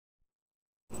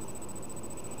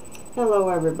Hello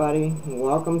everybody,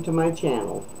 welcome to my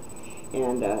channel,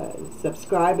 and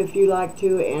subscribe if you like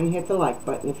to, and hit the like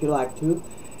button if you like to,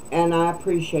 and I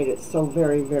appreciate it so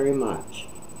very much.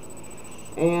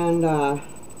 And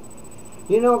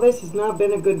this has not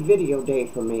been a good video day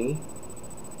for me.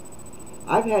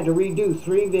 I've had to redo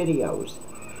 3 videos.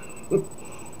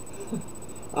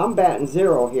 I'm batting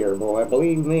 0 here, boy,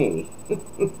 believe me.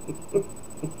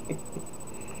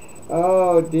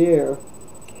 Oh dear.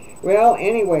 Well,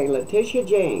 anyway, Letitia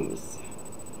James,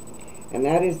 and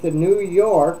that is the New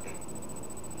York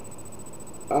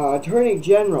Attorney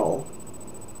General,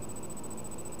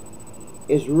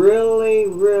 is really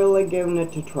giving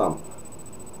it to Trump.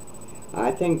 I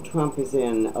think Trump is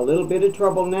in a little bit of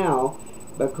trouble now,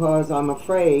 because I'm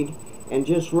afraid, and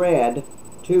just read,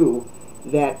 too,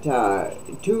 that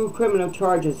 2 criminal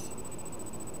charges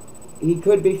he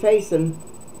could be facing.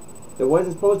 There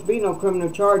wasn't supposed to be no criminal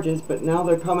charges, but now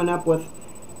they're coming up with,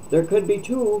 there could be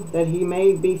 2 that he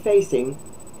may be facing.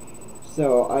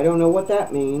 So I don't know what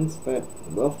that means, but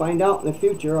we'll find out in the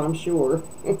future, I'm sure.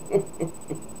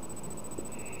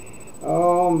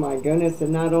 Oh my goodness,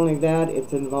 and not only that,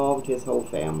 it's involved his whole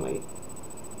family.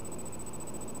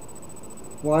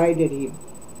 Why did he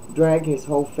drag his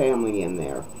whole family in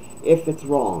there if it's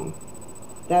wrong?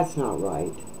 That's not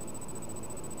right.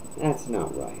 That's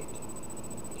not right.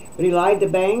 But he lied to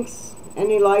banks,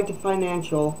 and he lied to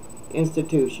financial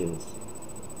institutions.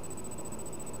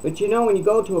 But you know, when you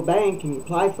go to a bank and you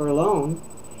apply for a loan,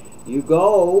 you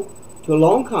go to a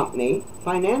loan company,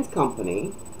 finance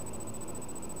company,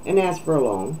 and ask for a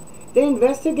loan. They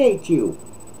investigate you.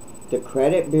 The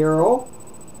credit bureau,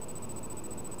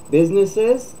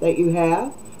 businesses that you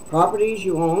have, properties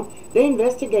you own, they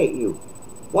investigate you.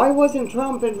 Why wasn't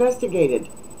Trump investigated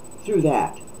through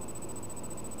that?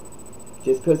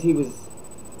 Just because he was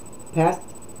past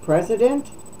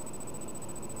president?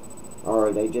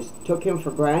 Or they just took him for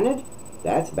granted?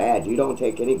 That's bad. You don't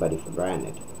take anybody for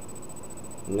granted.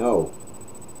 No.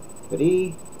 But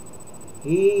he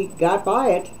got by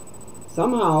it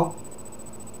somehow.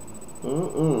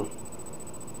 And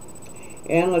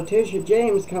Letitia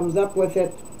James comes up with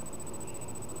it.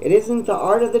 It isn't the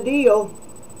art of the deal.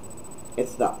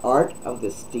 It's the art of the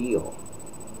steal.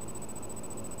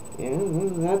 Yeah,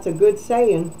 that's a good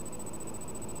saying.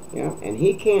 Yeah, and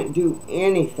he can't do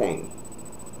anything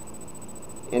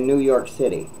in New York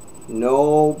City.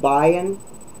 No buying,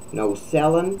 no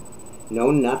selling,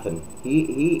 no nothing.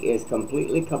 He is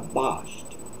completely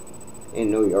kiboshed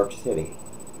in New York City.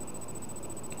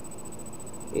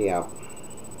 Yeah.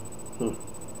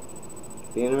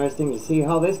 Be interesting to see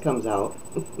how this comes out.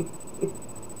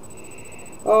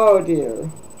 Oh dear.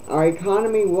 Our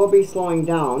economy will be slowing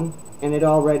down, and it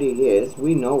already is.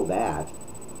 We know that.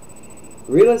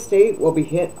 Real estate will be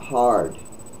hit hard.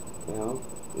 Well,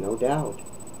 no doubt.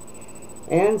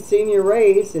 And senior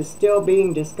raise is still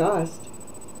being discussed.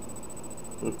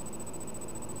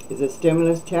 Is the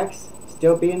stimulus checks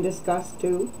still being discussed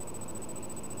too?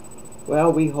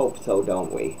 Well, we hope so,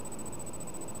 don't we?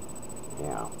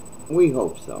 Yeah, we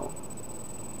hope so.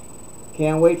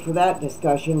 Can't wait for that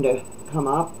discussion to come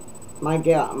up. My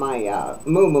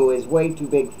moo-moo is way too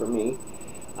big for me.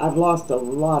 I've lost a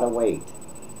lot of weight.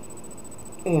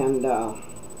 And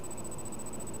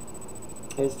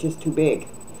it's just too big.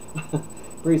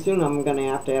 Pretty soon I'm going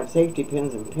to have safety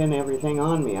pins and pin everything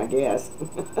on me, I guess.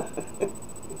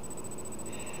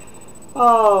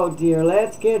 Oh dear,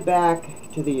 let's get back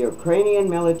to the Ukrainian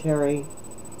military.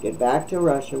 Get back to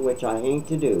Russia, which I hate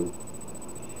to do.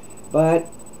 But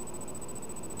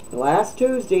last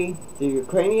Tuesday, the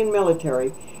Ukrainian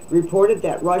military reported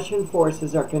that Russian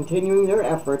forces are continuing their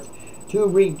efforts to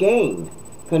regain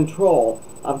control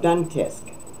of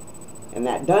Donetsk. And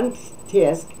that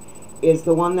Donetsk is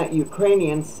the one that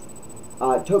Ukrainians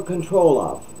took control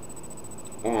of.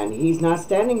 And he's not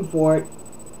standing for it.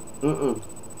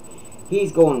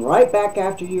 He's going right back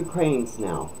after Ukrainians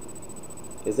now.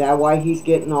 Is that why he's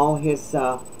getting all his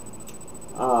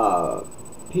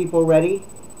people ready,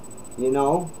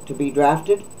 to be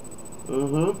drafted?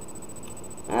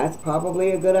 That's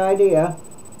probably a good idea.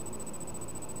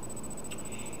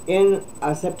 In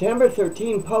a September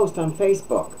 13 post on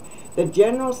Facebook, the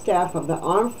General Staff of the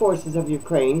Armed Forces of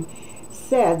Ukraine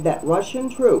said that Russian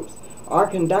troops are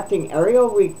conducting aerial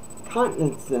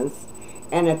reconnaissance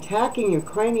and attacking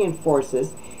Ukrainian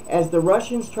forces as the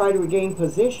Russians try to regain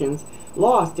positions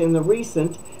lost in the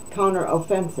recent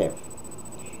counteroffensive.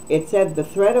 It said the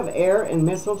threat of air and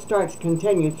missile strikes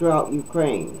continue throughout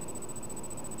Ukraine.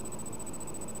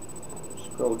 I'll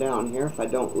scroll down here if I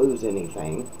don't lose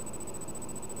anything.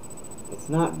 It's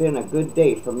not been a good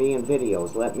day for me in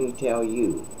videos, let me tell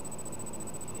you.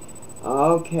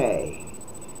 Okay.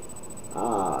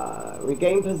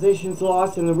 Regain positions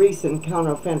lost in the recent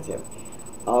counteroffensive.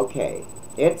 Okay.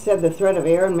 It said the threat of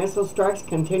air and missile strikes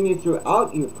continued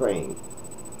throughout Ukraine.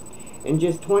 In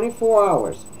just 24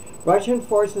 hours, Russian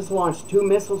forces launched 2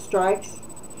 missile strikes,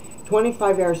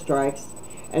 25 airstrikes,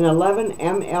 and 11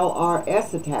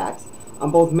 MLRS attacks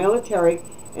on both military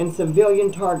and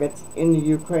civilian targets in the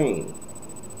Ukraine.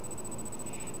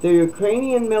 The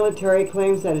Ukrainian military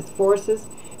claims that its forces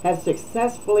have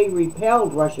successfully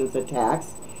repelled Russians'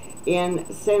 attacks in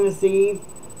Seneziv,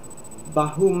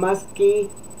 Bahumusky,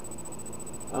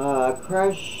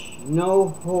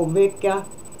 Krasnohovika,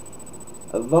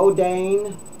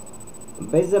 Vodane,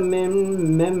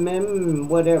 Bezamim,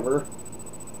 whatever,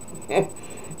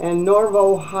 and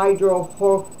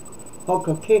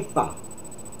Norvo-Hydro-Hokokifa.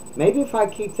 Maybe if I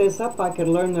keep this up, I could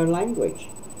learn their language.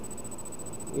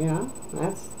 Yeah,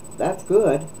 that's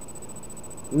good.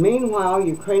 Meanwhile,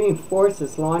 Ukrainian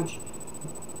forces launched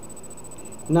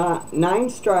 9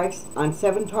 strikes on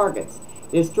 7 targets,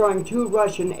 destroying 2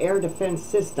 Russian air defense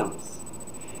systems.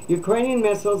 Ukrainian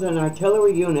missiles and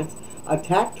artillery units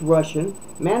attacked Russian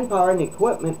manpower and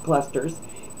equipment clusters,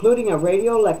 including a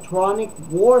radio-electronic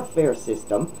warfare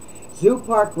system,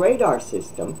 Zoopark radar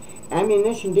system,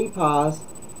 ammunition depots,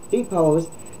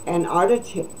 and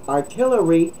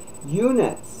artillery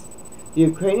units. The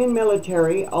Ukrainian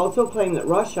military also claimed that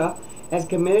Russia has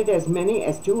committed as many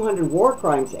as 200 war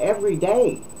crimes every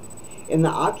day in the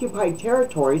occupied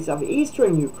territories of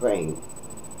eastern Ukraine.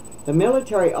 The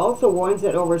military also warns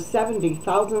that over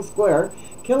 70,000 square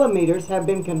kilometers have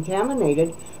been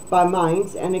contaminated by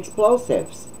mines and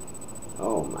explosives.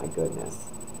 Oh my goodness.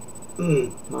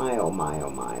 My, oh my,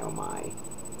 oh my, oh my.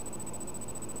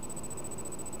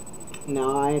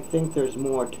 Now I think there's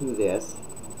more to this.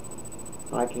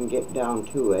 I can get down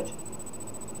to it.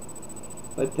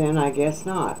 But then I guess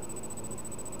not.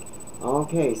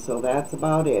 Okay, so that's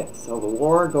about it. So the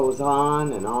war goes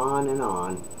on and on and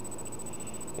on.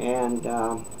 And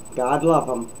God love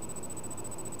them.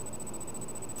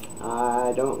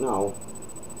 I don't know.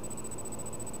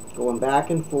 Going back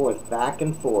and forth, back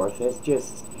and forth. It's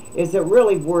just, is it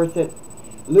really worth it?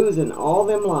 Losing all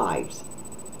them lives.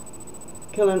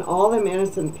 Killing all them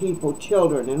innocent people,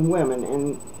 children and women,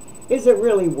 and is it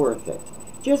really worth it?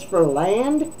 Just for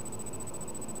land?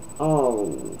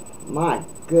 Oh, my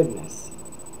goodness.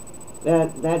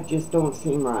 That just don't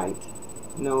seem right.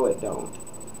 No, it don't.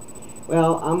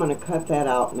 Well, I'm going to cut that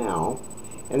out now.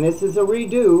 And this is a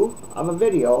redo of a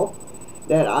video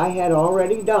that I had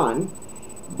already done.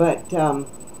 But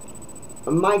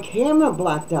my camera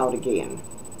blacked out again.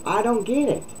 I don't get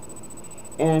it.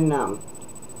 And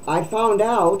I found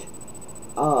out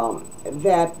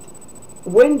that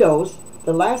Windows,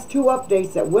 the last 2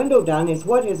 updates that Windows done is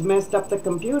what has messed up the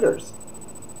computers.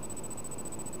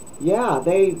 Yeah,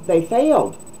 they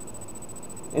failed.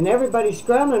 And everybody's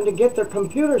scrambling to get their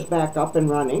computers back up and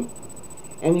running.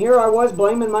 And here I was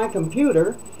blaming my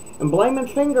computer and blaming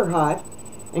Fingerhut,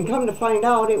 and come to find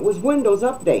out it was Windows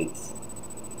updates.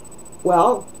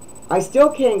 Well, I still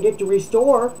can't get to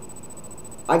restore.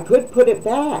 I could put it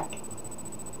back,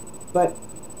 but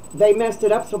they messed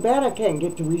it up so bad I can't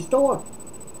get to restore.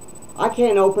 I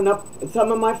can't open up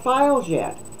some of my files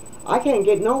yet. I can't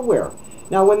get nowhere.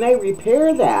 Now when they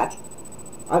repair that,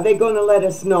 are they going to let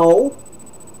us know?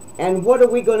 And what are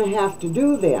we going to have to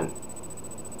do then?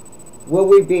 Will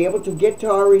we be able to get to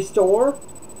our restore?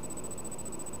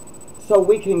 So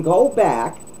we can go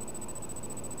back,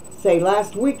 say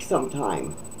last week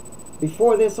sometime,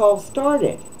 before this all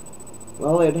started.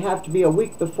 Well, it'd have to be a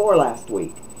week before last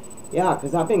week. Yeah,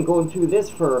 because I've been going through this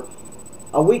for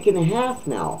a week and a half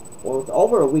now. Well, it's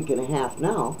over a week and a half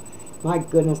now. My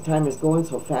goodness, time is going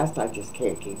so fast I just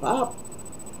can't keep up.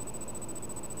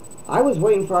 I was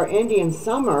waiting for our Indian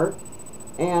summer,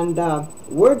 and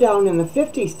we're down in the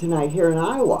 50s tonight here in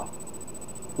Iowa.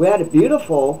 We had a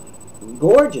beautiful,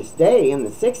 gorgeous day in the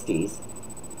 60s.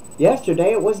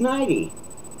 Yesterday it was 90.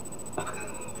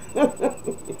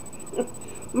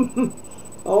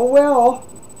 Oh well,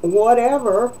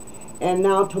 whatever. And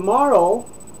now tomorrow,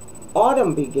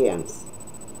 autumn begins.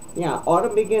 Yeah,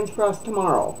 autumn begins for us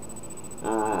tomorrow.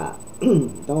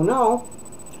 Don't know.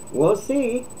 We'll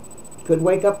see. Could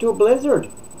wake up to a blizzard.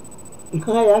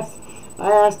 I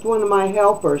asked one of my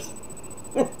helpers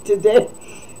today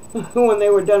when they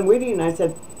were done weeding, I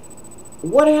said,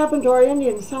 what happened to our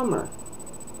Indian summer?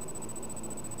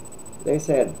 They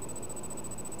said,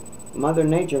 Mother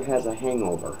Nature has a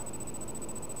hangover.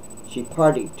 She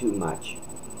partied too much.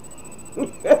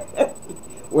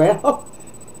 Well,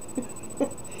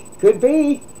 could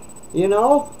be, you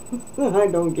know. I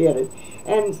don't get it.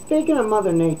 And speaking of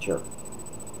Mother Nature,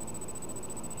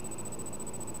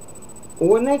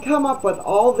 when they come up with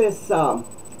all this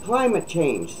climate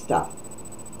change stuff,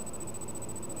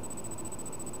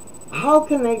 how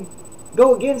can they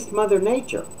go against Mother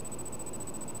Nature?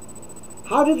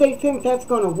 How do they think that's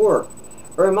going to work?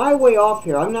 Or am I way off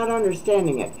here? I'm not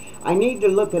understanding it. I need to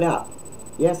look it up.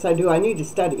 Yes, I do. I need to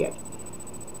study it.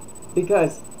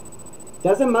 Because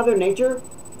doesn't Mother Nature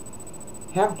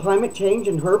have climate change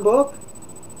in her book?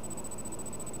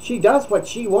 She does what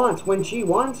she wants when she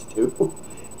wants to.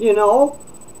 You know?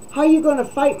 How are you going to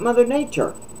fight Mother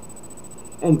Nature?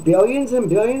 And billions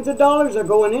of dollars are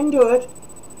going into it.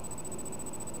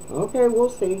 Okay, we'll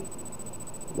see.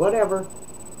 Whatever.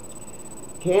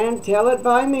 Can't tell it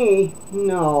by me.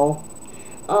 No.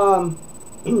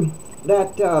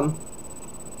 That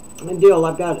deal,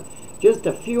 I've got just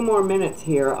a few more minutes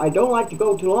here. I don't like to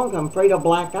go too long. I'm afraid I'll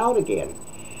black out again.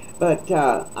 But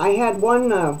I had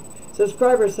one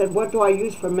subscriber said, what do I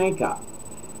use for makeup?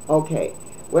 Okay.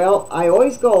 Well, I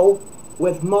always go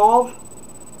with mauve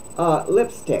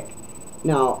lipstick.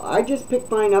 Now, I just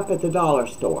picked mine up at the dollar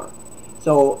store.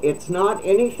 So it's not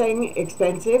anything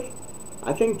expensive.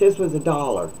 I think this was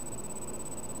 $1.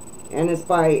 And it's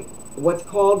by what's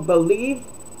called Believe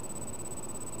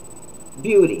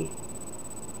Beauty.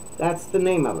 That's the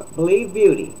name of it. Believe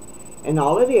Beauty. And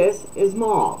all it is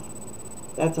mauve.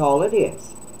 That's all it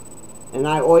is. And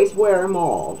I always wear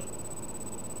mauve.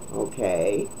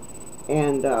 Okay.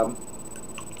 And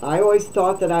I always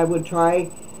thought that I would try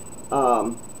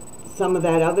some of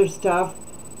that other stuff.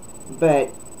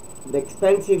 But the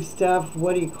expensive stuff,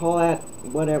 what do you call that?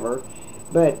 Whatever.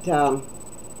 But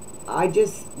I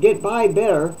just get by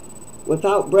better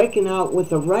without breaking out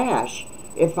with a rash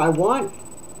if I want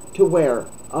to wear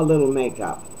a little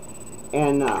makeup.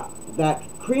 And that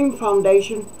cream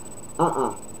foundation,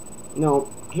 no,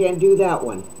 can't do that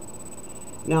one.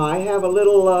 Now I have a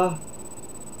little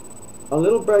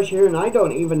brush here, and I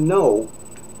don't even know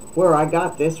where I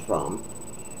got this from.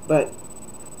 But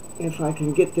if I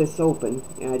can get this open,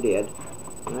 I did.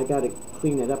 I got to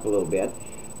clean it up a little bit.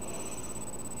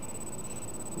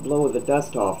 Blow the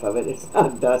dust off of it. It's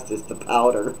not dust, it's the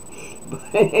powder.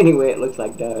 But anyway, it looks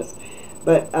like dust.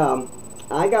 But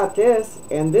I got this,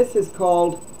 and this is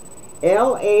called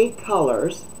LA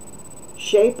Colors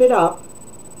Shape It Up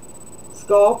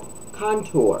Sculpt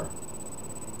Contour.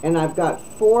 And I've got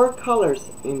 4 colors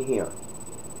in here.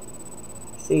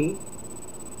 See?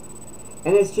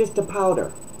 And it's just a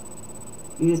powder.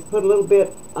 You just put a little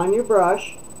bit on your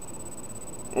brush.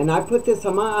 And I put this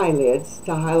on my eyelids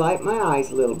to highlight my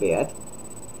eyes a little bit.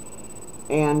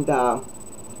 And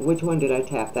which one did I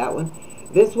tap? That one.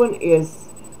 This one is,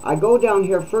 I go down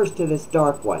here first to this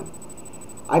dark one.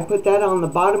 I put that on the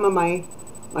bottom of my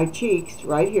cheeks,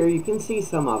 right here. You can see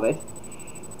some of it.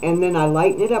 And then I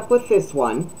lighten it up with this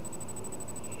one.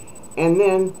 And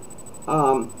then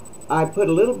I put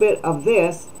a little bit of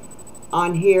this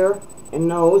on here and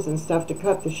nose and stuff to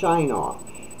cut the shine off.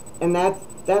 And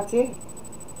that's it.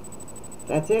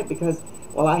 That's it, because,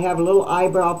 well, I have a little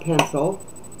eyebrow pencil.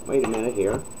 Wait a minute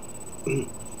here.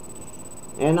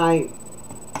 And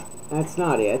that's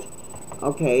not it.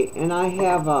 Okay, and I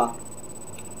have,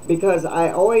 because I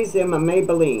always am a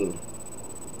Maybelline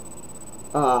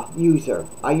user.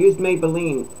 I use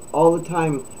Maybelline all the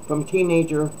time from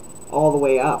teenager all the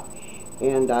way up.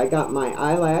 And I got my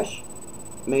eyelash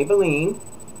Maybelline.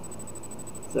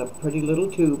 It's a pretty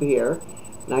little tube here.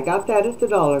 And I got that at the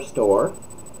dollar store.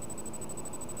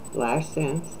 Lash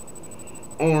Sense.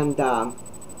 And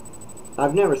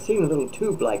I've never seen a little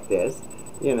tube like this,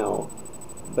 you know.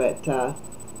 But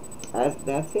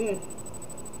that's it.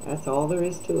 That's all there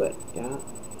is to it. Yeah.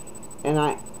 And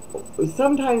I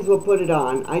sometimes will put it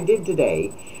on. I did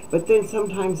today. But then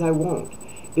sometimes I won't.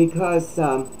 Because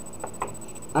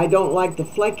I don't like the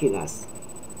flakiness.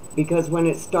 Because when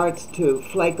it starts to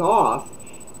flake off,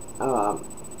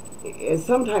 it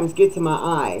sometimes gets in my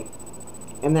eye.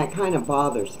 And that kind of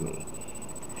bothers me.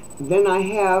 Then I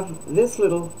have this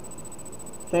little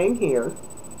thing here.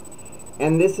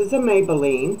 And this is a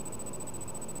Maybelline.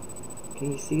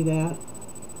 Can you see that?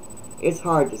 It's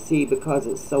hard to see because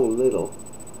it's so little.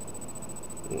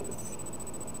 Yes.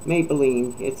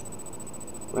 Maybelline. It's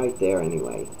right there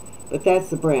anyway. But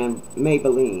that's the brand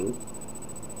Maybelline.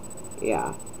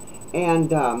 Yeah.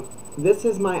 And this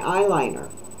is my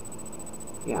eyeliner.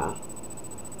 Yeah.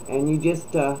 And you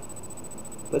just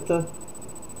put the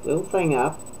little thing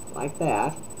up like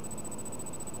that.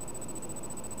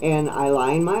 And I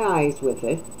line my eyes with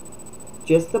it.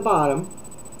 Just the bottom.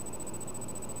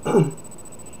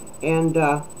 And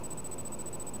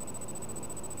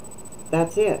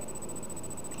that's it.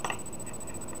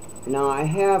 Now I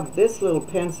have this little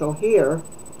pencil here.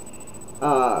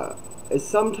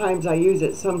 Sometimes I use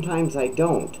it, sometimes I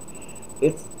don't.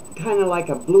 It's kind of like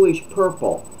a bluish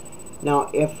purple. Now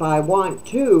if I want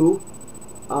to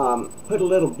put a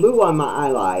little blue on my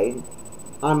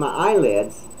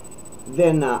eyelids,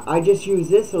 then I just use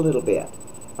this a little bit.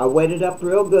 I wet it up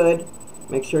real good,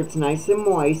 make sure it's nice and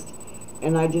moist,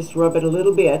 and I just rub it a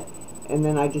little bit, and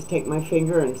then I just take my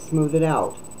finger and smooth it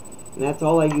out. And that's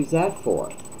all I use that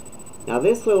for. Now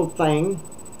this little thing,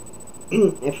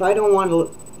 if I don't want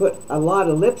to put a lot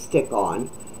of lipstick on,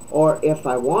 or if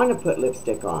I want to put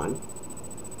lipstick on,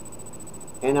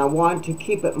 and I want to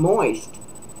keep it moist,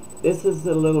 this is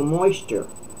the little moisture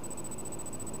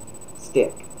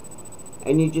stick.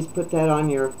 And you just put that on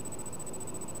your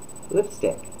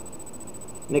lipstick.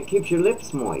 And it keeps your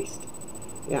lips moist.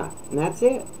 Yeah, and that's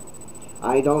it.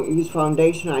 I don't use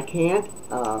foundation, I can't.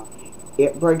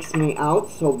 It breaks me out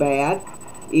so bad,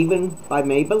 even by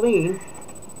Maybelline.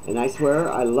 And I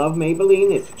swear, I love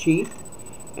Maybelline. It's cheap,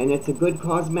 and it's a good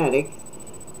cosmetic.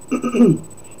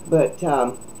 But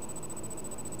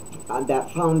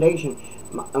that foundation,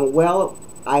 well,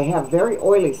 I have very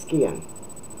oily skin,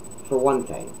 for one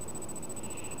thing.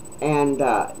 And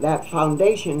that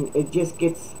foundation, it just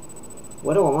gets,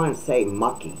 what do I want to say,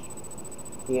 mucky,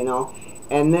 you know.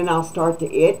 And then I'll start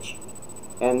to itch,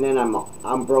 and then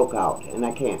I'm broke out, and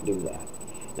I can't do that.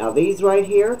 Now these right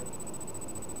here,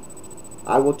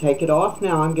 I will take it off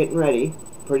now. I'm getting ready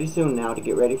pretty soon now to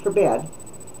get ready for bed.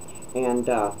 And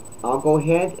I'll go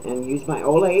ahead and use my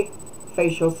Olay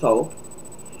facial soap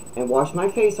and wash my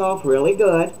face off really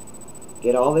good.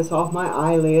 Get all this off my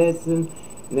eyelids, and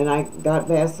then I got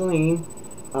Vaseline,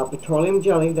 petroleum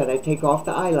jelly that I take off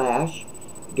the eyelash.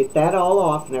 Get that all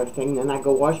off and everything. Then I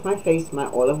go wash my face, my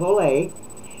oil of Olay,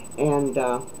 and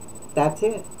that's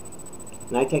it.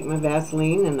 And I take my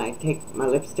Vaseline and I take my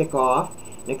lipstick off,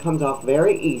 and it comes off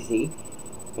very easy.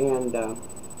 And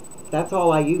that's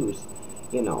all I use,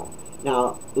 you know.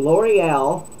 Now,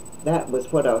 L'Oreal, that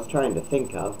was what I was trying to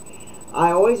think of.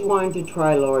 I always wanted to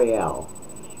try L'Oreal,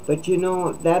 but you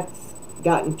know, that's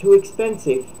gotten too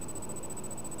expensive,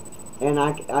 and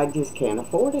I just can't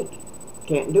afford it.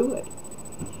 Can't do it.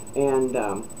 And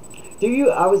do you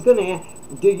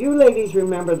ladies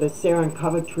remember the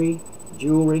Coventry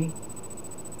jewelry?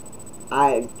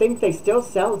 I think they still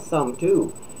sell some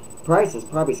too. Price is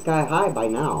probably sky high by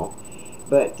now.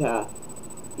 But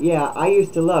yeah, I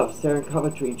used to love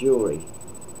Coventry jewelry.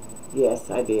 Yes,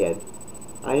 I did.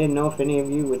 I didn't know if any of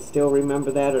you would still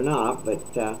remember that or not, but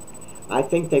I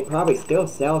think they probably still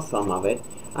sell some of it.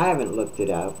 I haven't looked it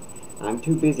up. I'm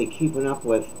too busy keeping up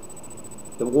with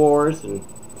the wars and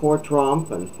poor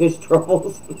Trump and his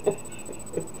troubles.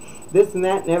 This and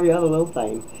that and every other little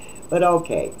thing. But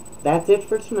okay, that's it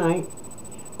for tonight.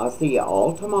 I'll see you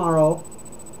all tomorrow.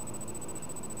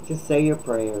 Just say your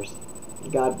prayers.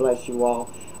 God bless you all.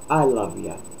 I love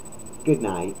you. Good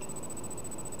night.